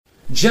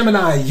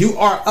Gemini, you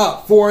are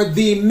up for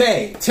the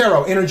May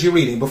Tarot Energy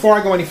Reading. Before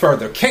I go any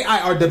further,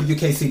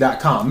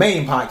 KIRWKC.com,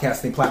 main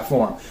podcasting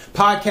platform.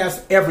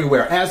 Podcast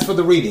everywhere. As for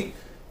the reading,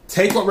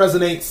 take what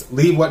resonates,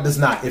 leave what does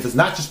not. If it's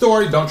not your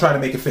story, don't try to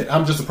make it fit.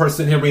 I'm just a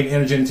person here reading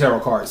energy and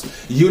tarot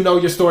cards. You know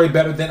your story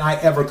better than I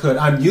ever could.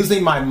 I'm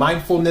using my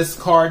mindfulness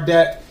card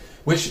deck,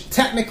 which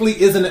technically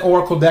isn't an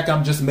oracle deck.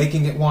 I'm just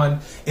making it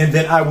one. And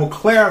then I will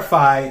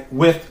clarify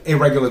with a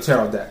regular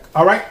tarot deck.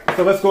 All right,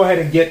 so let's go ahead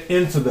and get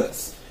into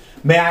this.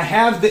 May I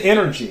have the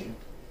energy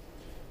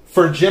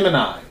for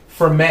Gemini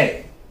for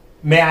May?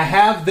 May I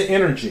have the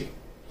energy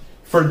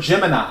for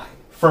Gemini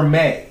for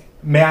May?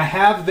 May I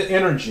have the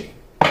energy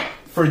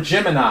for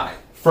Gemini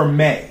for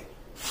May?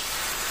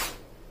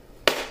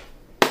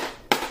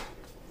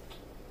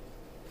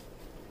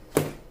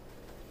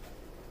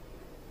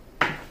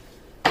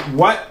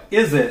 What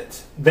is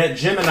it that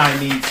Gemini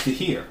needs to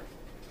hear?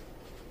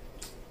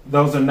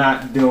 Those are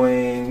not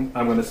doing...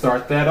 I'm going to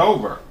start that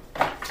over.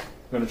 I'm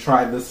going to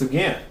try this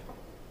again.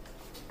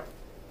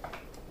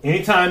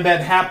 Anytime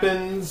that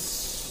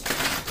happens,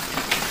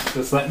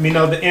 just let me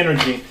know the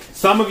energy.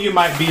 Some of you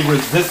might be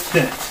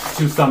resistant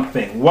to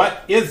something.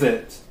 What is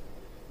it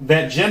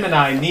that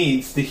Gemini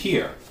needs to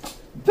hear?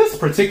 This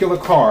particular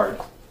card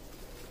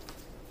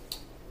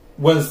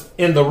was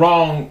in the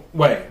wrong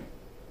way.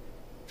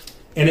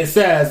 And it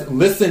says,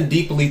 listen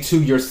deeply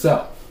to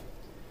yourself.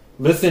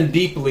 Listen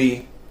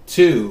deeply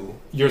to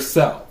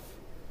yourself.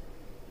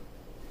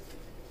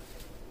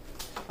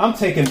 I'm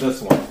taking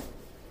this one.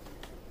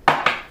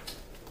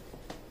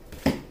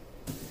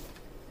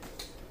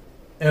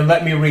 And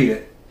let me read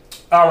it.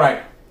 All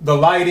right. The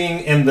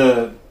lighting and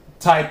the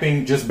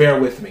typing, just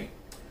bear with me.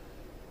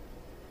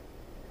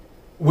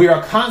 We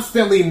are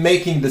constantly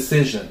making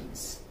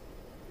decisions.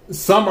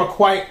 Some are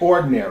quite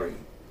ordinary,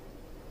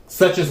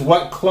 such as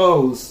what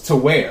clothes to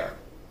wear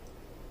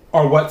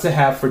or what to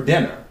have for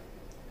dinner.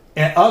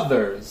 And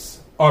others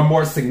are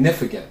more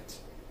significant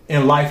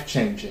and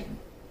life-changing,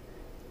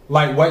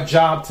 like what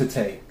job to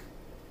take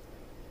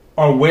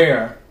or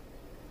where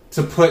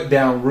to put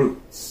down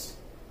roots.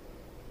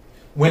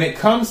 When it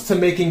comes to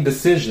making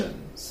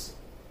decisions,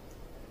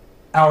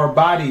 our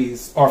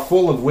bodies are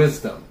full of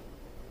wisdom.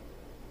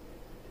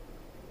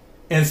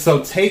 And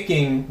so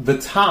taking the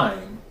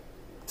time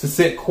to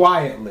sit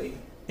quietly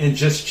and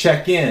just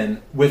check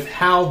in with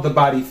how the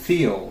body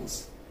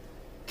feels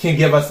can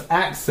give us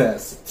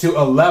access to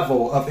a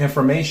level of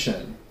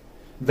information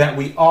that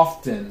we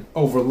often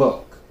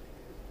overlook.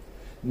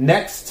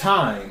 Next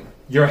time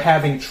you're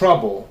having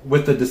trouble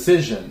with a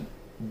decision,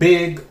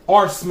 big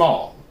or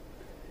small,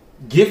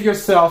 give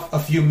yourself a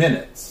few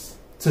minutes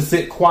to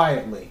sit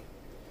quietly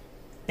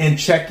and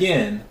check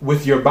in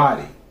with your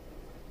body.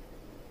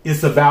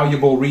 It's a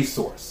valuable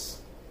resource.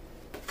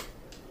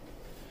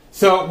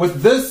 So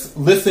with this,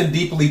 listen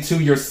deeply to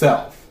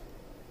yourself.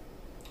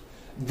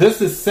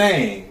 This is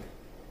saying,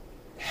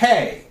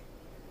 hey,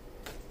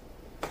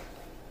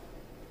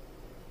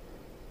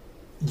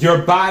 your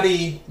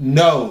body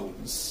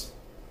knows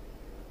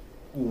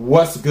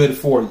what's good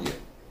for you.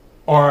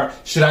 Or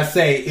should I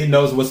say, it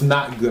knows what's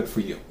not good for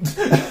you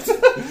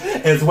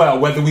as well,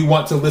 whether we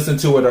want to listen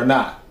to it or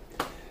not.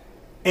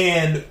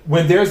 And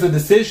when there's a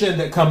decision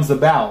that comes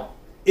about,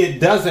 it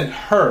doesn't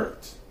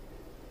hurt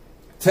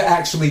to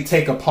actually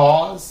take a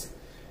pause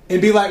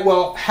and be like,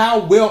 well, how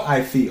will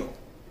I feel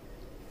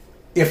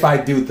if I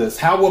do this?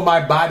 How will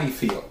my body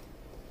feel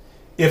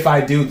if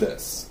I do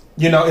this?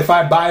 You know, if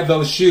I buy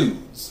those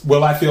shoes,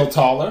 will I feel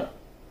taller?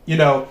 You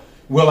know,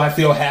 will I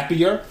feel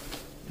happier?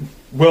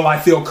 Will I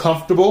feel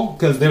comfortable?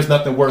 Because there's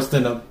nothing worse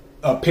than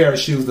a pair of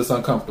shoes that's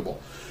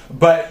uncomfortable.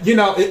 But, you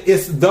know,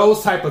 it's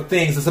those type of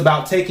things. It's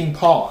about taking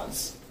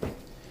pause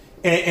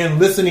and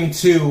listening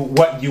to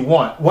what you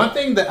want. One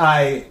thing that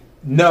I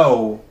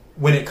know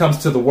when it comes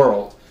to the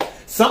world,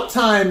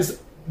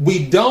 sometimes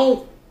we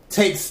don't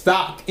take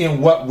stock in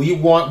what we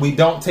want. We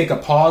don't take a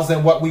pause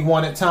in what we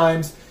want at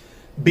times,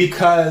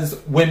 because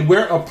when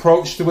we're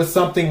approached with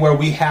something where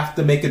we have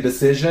to make a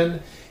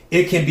decision,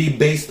 it can be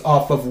based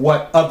off of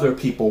what other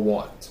people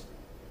want.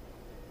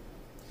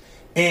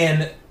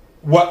 And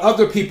what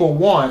other people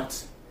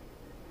want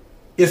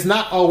is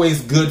not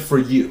always good for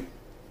you.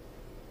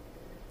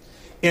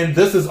 And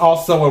this is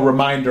also a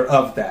reminder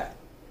of that.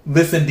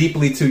 Listen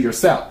deeply to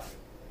yourself.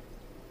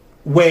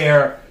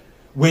 Where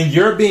when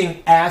you're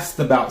being asked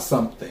about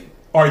something,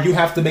 or you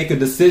have to make a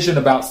decision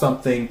about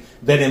something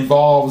that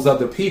involves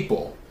other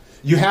people,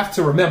 you have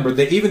to remember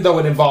that even though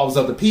it involves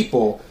other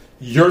people,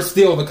 you're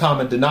still the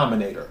common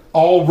denominator.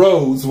 All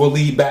roads will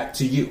lead back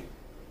to you.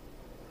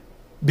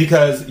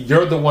 Because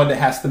you're the one that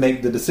has to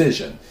make the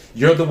decision.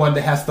 You're the one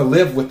that has to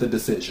live with the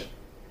decision.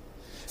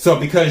 So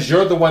because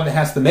you're the one that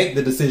has to make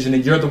the decision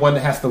and you're the one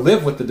that has to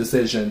live with the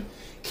decision,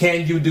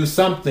 can you do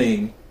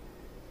something,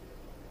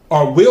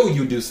 or will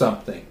you do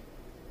something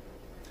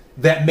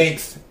that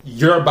makes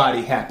your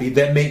body happy,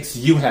 that makes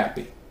you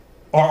happy?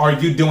 Or are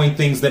you doing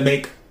things that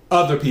make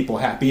other people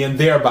happy and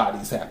their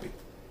bodies happy?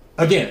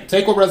 Again,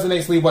 take what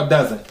resonates, leave what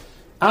doesn't.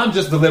 I'm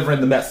just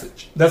delivering the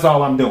message. That's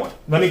all I'm doing.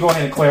 Let me go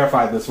ahead and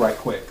clarify this right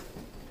quick.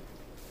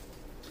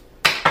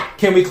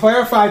 Can we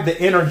clarify the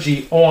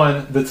energy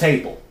on the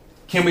table?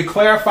 Can we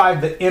clarify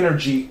the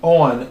energy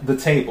on the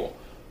table?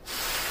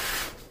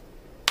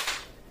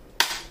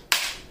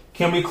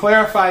 Can we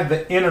clarify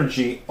the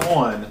energy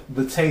on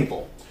the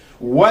table?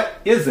 What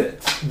is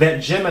it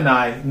that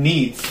Gemini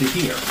needs to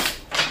hear?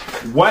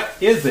 What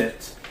is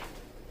it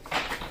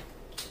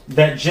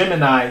that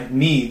Gemini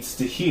needs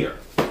to hear?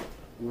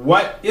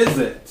 What is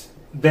it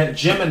that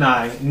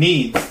Gemini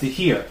needs to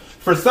hear?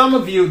 For some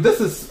of you,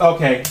 this is,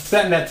 okay,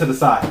 setting that to the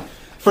side.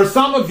 For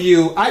some of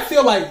you, I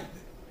feel like,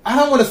 I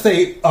don't want to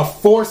say a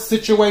forced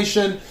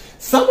situation.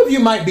 Some of you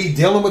might be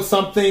dealing with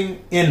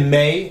something in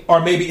May,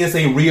 or maybe it's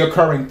a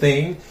reoccurring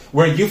thing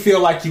where you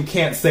feel like you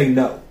can't say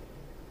no.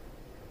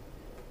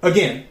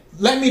 Again,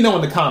 let me know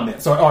in the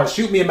comments or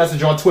shoot me a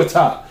message on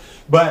Twitter.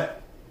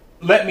 But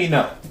let me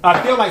know.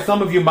 I feel like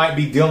some of you might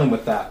be dealing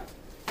with that.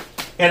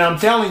 And I'm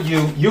telling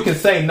you, you can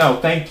say no,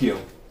 thank you.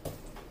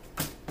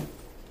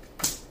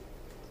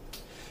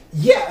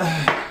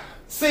 Yeah.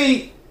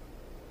 See,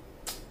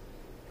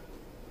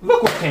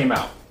 look what came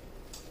out.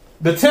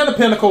 The 10 of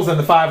Pentacles and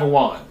the 5 of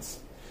Wands.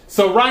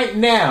 So right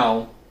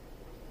now,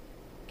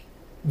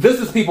 this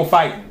is people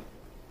fighting,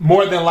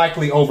 more than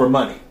likely over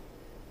money.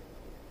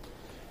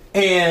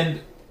 And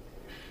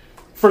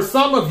for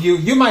some of you,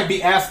 you might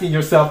be asking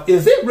yourself,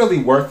 is it really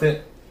worth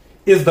it?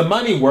 Is the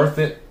money worth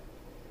it?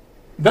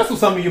 That's what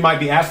some of you might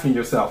be asking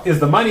yourself. Is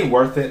the money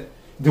worth it?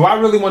 Do I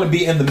really want to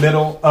be in the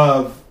middle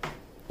of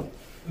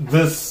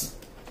this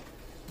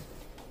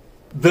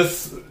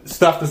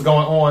stuff that's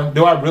going on?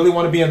 Do I really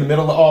want to be in the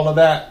middle of all of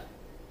that?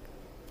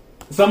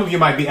 Some of you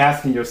might be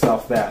asking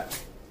yourself that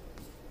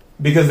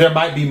because there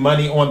might be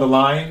money on the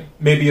line,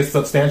 maybe a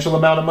substantial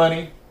amount of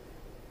money.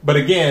 But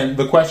again,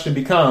 the question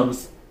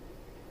becomes,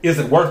 is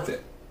it worth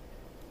it?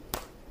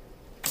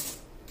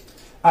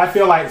 I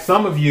feel like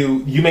some of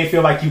you, you may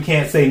feel like you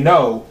can't say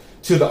no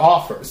to the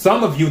offer.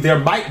 Some of you, there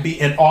might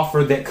be an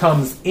offer that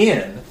comes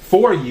in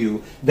for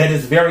you that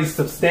is very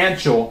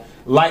substantial,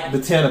 like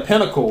the 10 of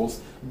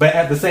Pentacles, but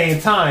at the same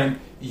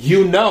time,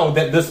 you know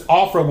that this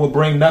offer will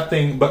bring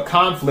nothing but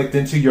conflict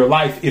into your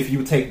life if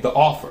you take the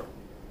offer.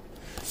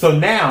 So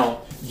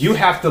now you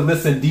have to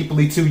listen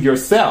deeply to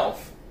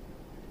yourself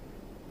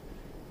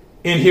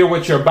and hear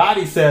what your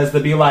body says to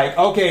be like,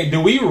 okay, do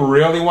we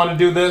really want to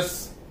do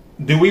this?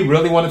 Do we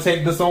really want to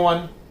take this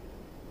on?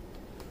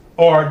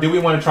 Or do we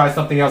want to try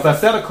something else? I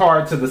set a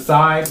card to the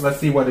side. Let's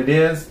see what it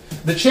is.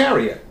 The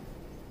Chariot.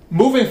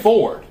 Moving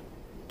forward.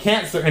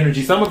 Cancer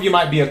energy. Some of you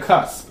might be a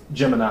cusp,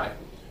 Gemini.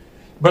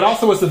 But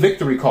also it's a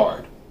victory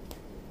card.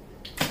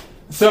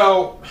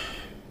 So,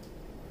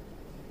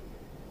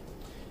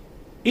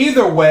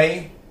 either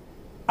way,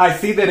 I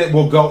see that it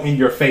will go in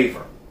your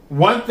favor.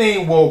 One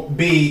thing will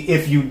be,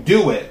 if you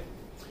do it,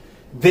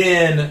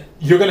 then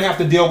you're going to have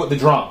to deal with the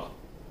drama.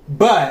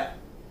 But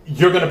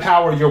you're going to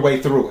power your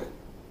way through it.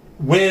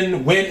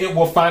 When it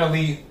will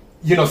finally,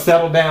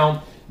 settle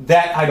down,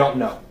 that I don't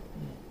know.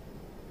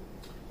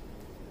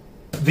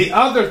 The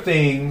other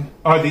thing,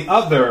 or the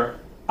other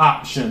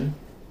option,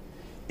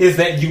 is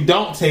that you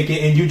don't take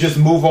it and you just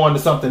move on to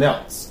something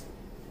else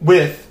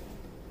with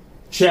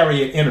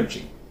Chariot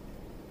energy.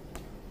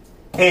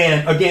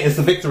 And again, it's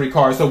a victory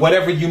card. So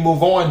whatever you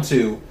move on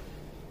to,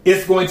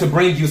 it's going to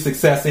bring you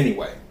success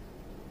anyway.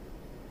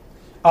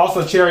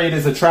 Also, Chariot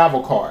is a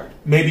travel card.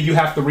 Maybe you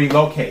have to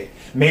relocate.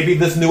 Maybe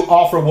this new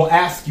offer will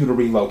ask you to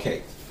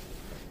relocate.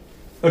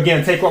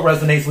 Again, take what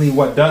resonates, leave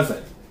what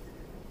doesn't.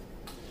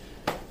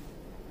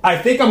 I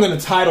think I'm going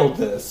to title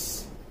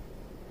this,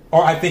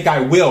 or I think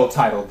I will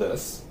title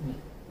this,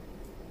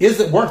 is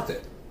it worth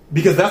it?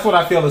 Because that's what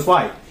I feel it's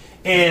like.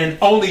 And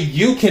only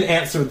you can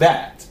answer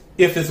that,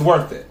 if it's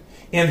worth it.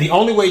 And the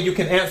only way you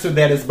can answer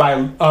that is by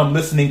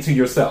listening to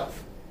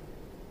yourself.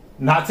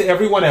 Not to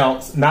everyone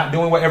else, not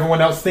doing what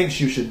everyone else thinks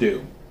you should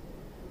do.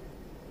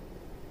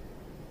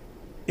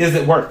 Is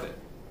it worth it?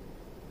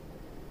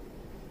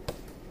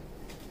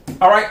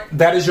 All right,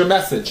 that is your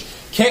message.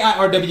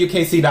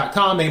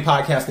 KIRWKC.com, main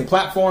podcasting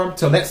platform.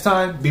 Till next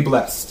time, be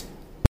blessed.